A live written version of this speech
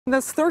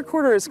This third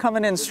quarter is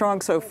coming in strong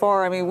so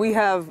far. I mean, we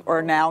have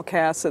our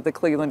nowcasts at the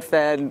Cleveland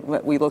Fed,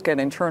 what we look at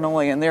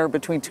internally, and they're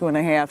between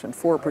 2.5 and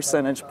 4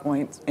 percentage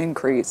points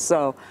increase.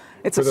 So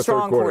it's a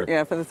strong quarter.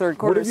 Yeah, for the third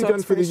quarter. What have you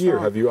done for the year?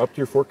 Have you upped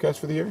your forecast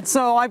for the year?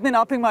 So I've been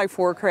upping my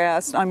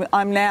forecast.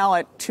 I'm now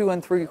at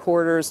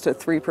 2.75 to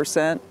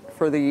 3%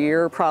 for the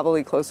year,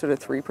 probably closer to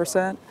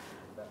 3%.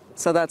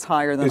 So that's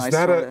higher than I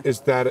started. Is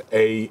that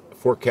a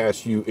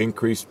forecast you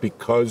increased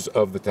because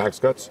of the tax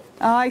cuts?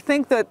 I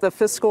think that the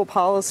fiscal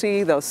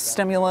policy, the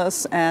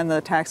stimulus, and the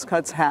tax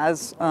cuts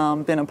has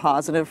been a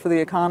positive for the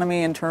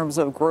economy in terms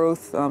of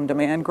growth,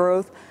 demand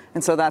growth.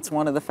 And so that's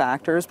one of the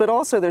factors. But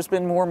also there's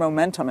been more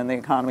momentum in the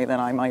economy than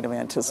I might have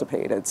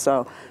anticipated.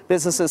 So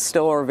businesses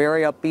still are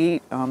very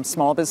upbeat.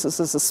 Small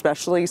businesses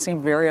especially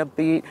seem very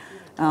upbeat.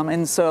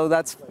 And so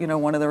that's,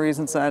 one of the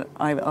reasons that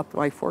I've upped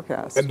my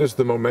forecast. And does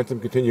the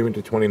momentum continue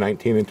into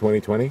 2019 and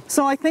 2020?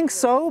 So I think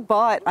so,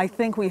 but I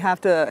think we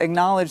have to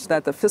acknowledge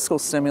that the fiscal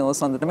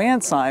stimulus on the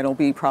demand side will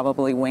be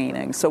probably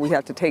waning. So we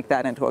have to take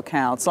that into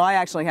account. So I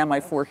actually have my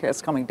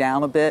forecast coming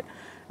down a bit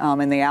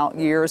in the out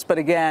years. But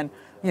again,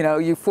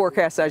 you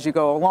forecast as you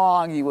go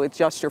along, you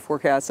adjust your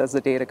forecast as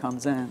the data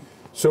comes in.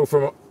 So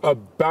from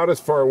about as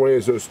far away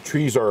as those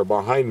trees are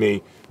behind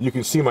me, you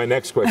can see my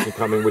next question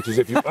coming, which is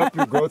if you up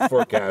your growth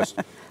forecast,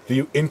 do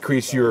you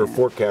increase your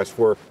forecast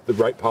for the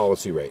right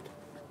policy rate?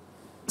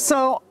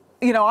 So,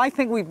 I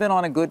think we've been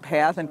on a good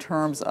path in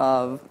terms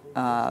of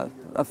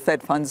a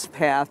Fed funds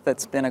path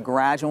that's been a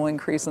gradual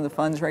increase in the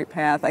funds rate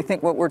path. I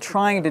think what we're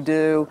trying to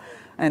do,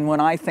 and when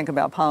I think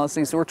about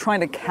policies, we're trying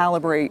to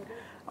calibrate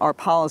our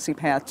policy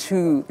path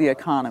to the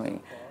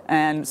economy.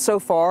 And so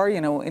far,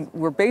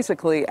 we're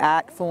basically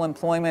at full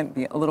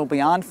employment, a little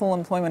beyond full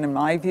employment in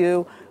my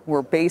view.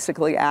 We're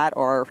basically at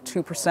our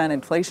 2%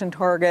 inflation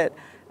target.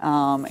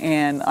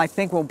 And I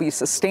think we'll be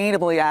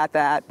sustainably at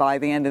that by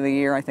the end of the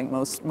year. I think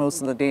most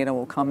of the data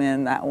will come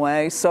in that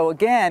way. So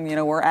again,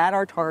 we're at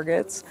our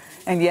targets,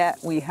 and yet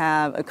we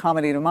have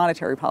accommodative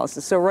monetary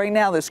policy. So right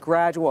now, this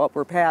gradual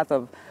upward path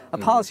of a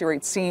policy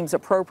rate seems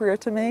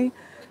appropriate to me.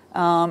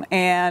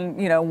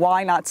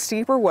 Why not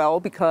steeper? Well,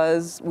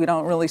 because we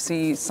don't really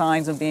see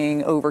signs of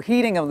being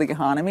overheating of the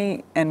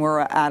economy, and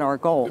we're at our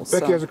goals.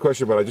 Becky has a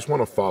question, but I just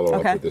want to follow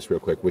up with this real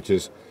quick, which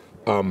is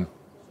a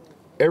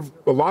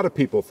lot of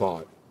people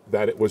thought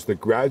that it was the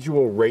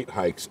gradual rate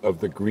hikes of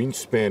the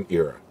Greenspan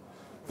era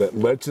that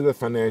led to the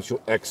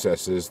financial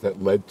excesses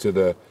that led to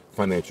the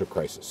financial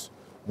crisis.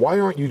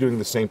 Why aren't you doing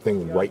the same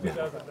thing right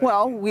now?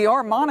 Well, we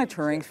are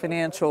monitoring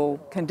financial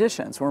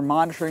conditions. We're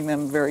monitoring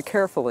them very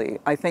carefully.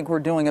 I think we're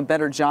doing a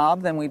better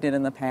job than we did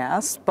in the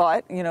past,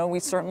 but, we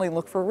certainly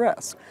look for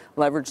risk.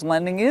 Leveraged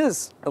lending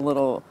is a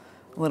little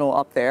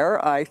up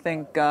there. I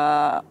think,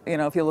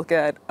 if you look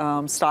at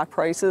stock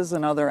prices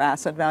and other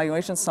asset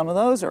valuations, some of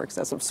those are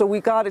excessive. So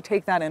we've got to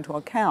take that into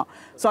account.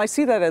 So I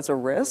see that as a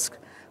risk.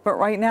 But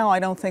right now, I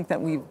don't think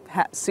that we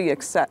see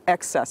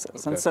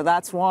excesses. And so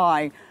that's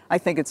why I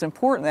think it's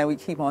important that we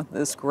keep on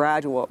this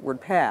gradual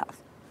upward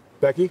path.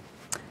 Becky?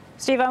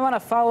 Steve, I want to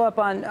follow up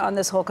on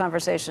this whole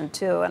conversation,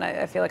 too. And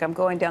I feel like I'm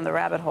going down the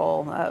rabbit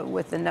hole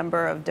with the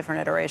number of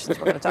different iterations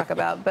we're going to talk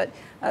about. But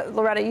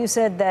Loretta, you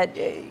said that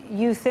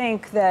you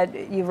think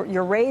that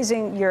you're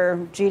raising your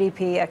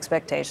GDP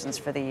expectations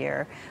for the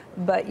year,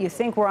 but you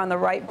think we're on the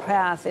right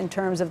path in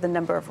terms of the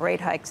number of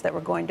rate hikes that we're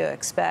going to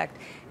expect.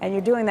 And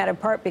you're doing that in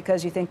part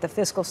because you think the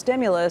fiscal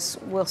stimulus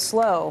will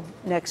slow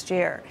next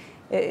year.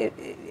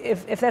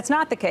 If that's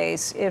not the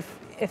case,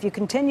 if you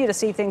continue to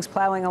see things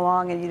plowing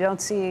along and you don't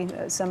see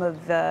some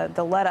of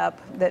the let-up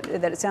that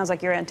it sounds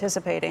like you're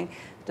anticipating,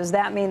 does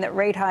that mean that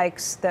rate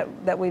hikes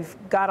that we've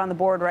got on the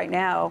board right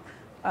now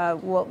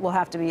will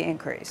have to be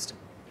increased?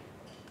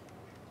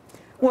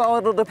 Well,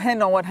 it'll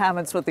depend on what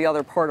happens with the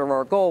other part of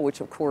our goal,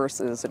 which, of course,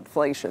 is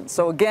inflation.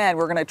 So, again,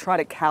 we're going to try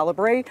to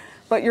calibrate.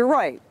 But you're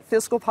right.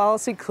 Fiscal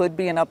policy could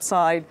be an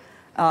upside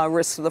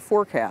risk to the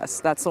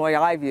forecast. That's the way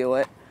I view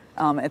it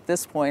at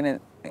this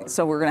point.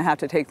 So we're going to have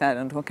to take that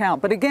into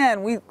account. But,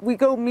 again, we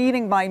go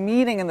meeting by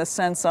meeting in the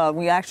sense of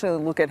we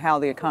actually look at how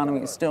the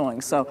economy is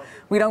doing. So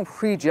we don't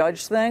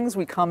prejudge things.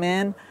 We come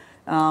in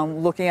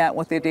looking at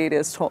what the data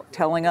is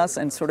telling us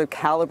and sort of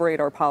calibrate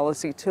our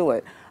policy to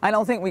it. I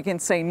don't think we can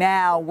say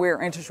now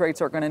where interest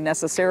rates are going to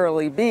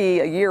necessarily be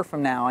a year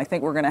from now. I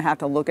think we're going to have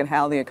to look at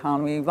how the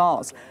economy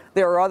evolves.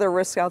 There are other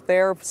risks out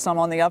there, some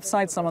on the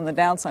upside, some on the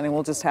downside, and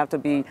we'll just have to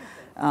be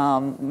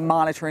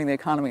monitoring the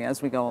economy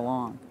as we go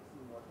along.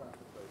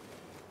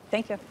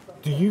 Thank you.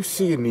 Do you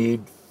see a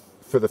need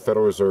for the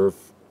Federal Reserve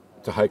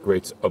to hike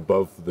rates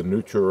above the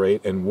neutral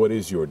rate, and what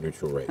is your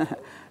neutral rate?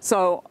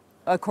 So,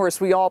 of course,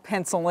 we all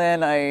pencil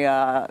in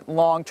a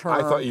long-term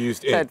I thought you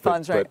used Fed ink,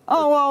 funds rate.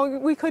 Oh, well,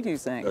 we could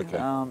use ink,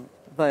 okay.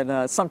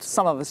 But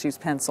some of us use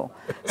pencil,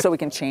 so we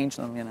can change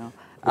them,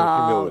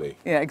 Humility.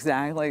 Yeah,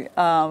 exactly.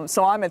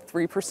 So I'm at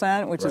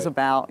 3%, which is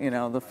about,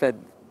 the Fed.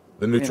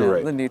 The neutral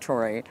rate. The neutral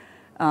rate.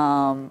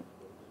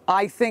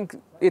 I think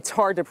it's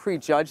hard to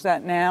prejudge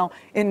that now.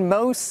 In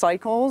most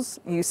cycles,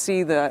 you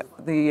see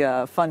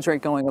the funds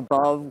rate going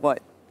above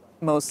what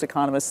most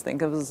economists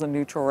think of as a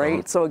neutral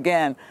rate. So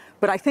again,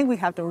 But I think we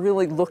have to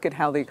really look at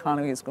how the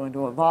economy is going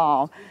to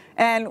evolve.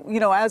 And,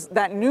 as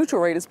that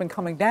neutral rate has been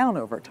coming down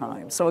over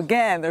time. So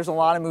again, there's a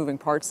lot of moving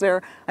parts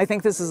there. I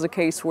think this is a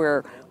case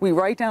where we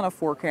write down a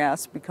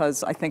forecast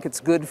because I think it's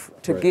good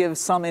to give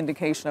some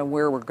indication of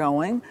where we're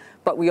going.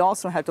 But we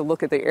also have to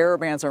look at the error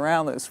bands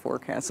around those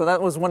forecasts. So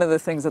that was one of the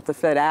things that the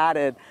Fed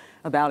added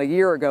about a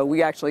year ago.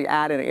 We actually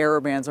added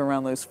error bands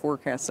around those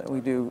forecasts that we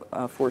do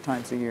 4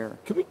 times a year.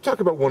 Can we talk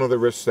about one of the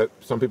risks that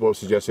some people have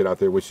suggested out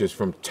there, which is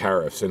from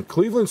tariffs? And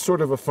Cleveland's sort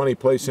of a funny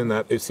place in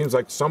that it seems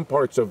like some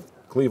parts of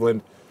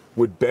Cleveland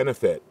would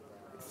benefit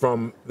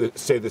from,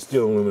 say, the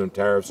steel and aluminum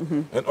tariffs,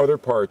 and other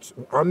parts,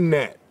 on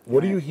net,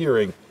 what are you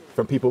hearing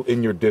from people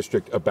in your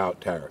district about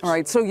tariffs? All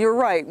right, so you're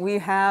right. We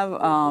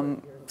have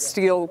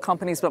steel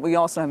companies, but we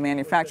also have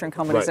manufacturing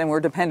companies, and we're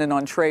dependent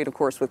on trade, of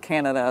course, with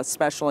Canada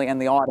especially,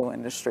 and the auto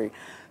industry.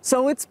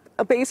 So it's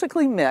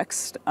basically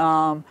mixed.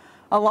 A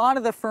lot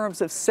of the firms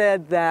have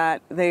said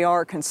that they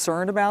are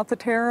concerned about the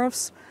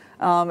tariffs,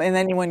 and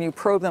then when you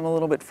probe them a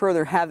little bit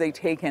further, have they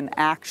taken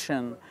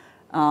action?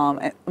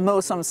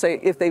 Most of them say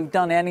if they've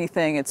done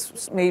anything,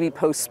 it's maybe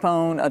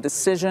postpone a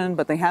decision,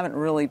 but they haven't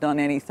really done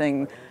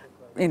anything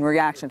in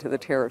reaction to the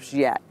tariffs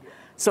yet.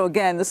 So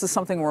again, this is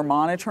something we're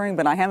monitoring,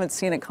 but I haven't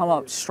seen it come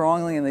up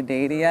strongly in the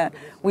data yet.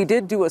 We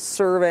did do a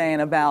survey,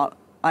 and about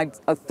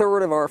a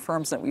third of our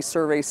firms that we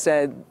surveyed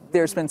said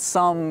there's been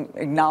some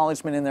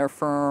acknowledgement in their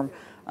firm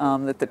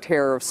that the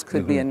tariffs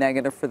could be a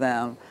negative for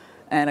them.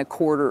 And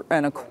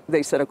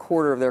they said a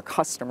quarter of their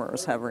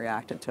customers have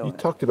reacted to it. You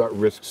talked about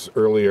risks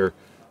earlier.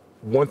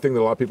 One thing that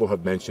a lot of people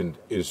have mentioned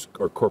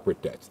are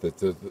corporate debts, that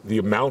the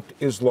amount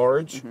is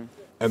large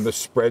and the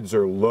spreads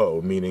are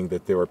low, meaning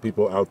that there are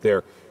people out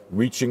there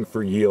reaching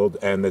for yield,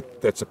 and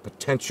that's a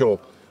potential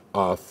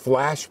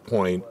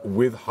flashpoint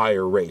with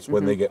higher rates.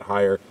 When they get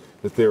higher,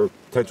 that there are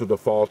potential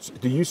defaults.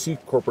 Do you see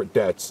corporate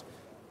debts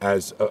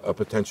as a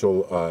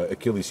potential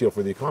Achilles heel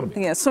for the economy?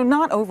 Yeah, so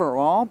not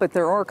overall, but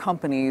there are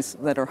companies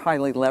that are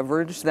highly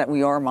leveraged that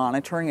we are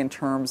monitoring in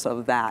terms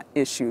of that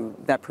issue,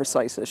 that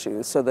precise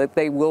issue, so that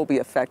they will be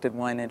affected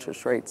when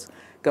interest rates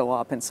go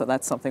up. And so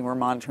that's something we're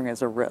monitoring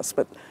as a risk.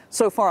 But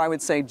so far, I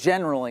would say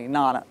generally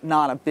not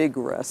a big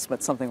risk,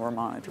 but something we're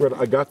monitoring.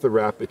 I got the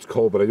wrap. It's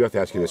cold, but I do have to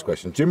ask you this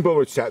question. Jim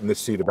Bullard sat in this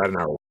seat about an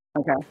hour.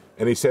 Okay.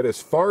 And he said,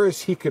 as far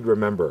as he could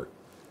remember,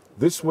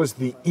 this was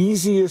the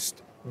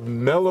easiest,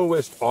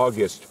 mellowest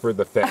August for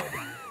the Fed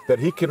that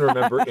he can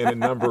remember in a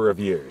number of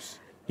years.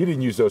 He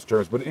didn't use those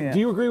terms, but do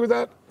you agree with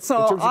that?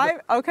 So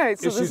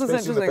this is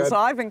interesting. So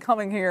I've been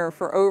coming here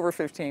for over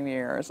 15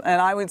 years, and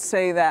I would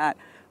say that,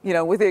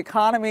 with the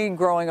economy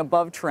growing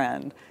above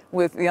trend,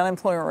 with the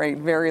unemployment rate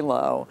very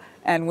low,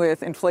 and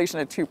with inflation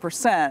at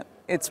 2%,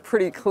 it's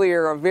pretty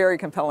clear, a very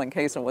compelling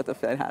case on what the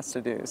Fed has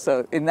to do.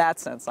 So in that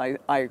sense, I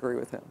agree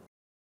with him.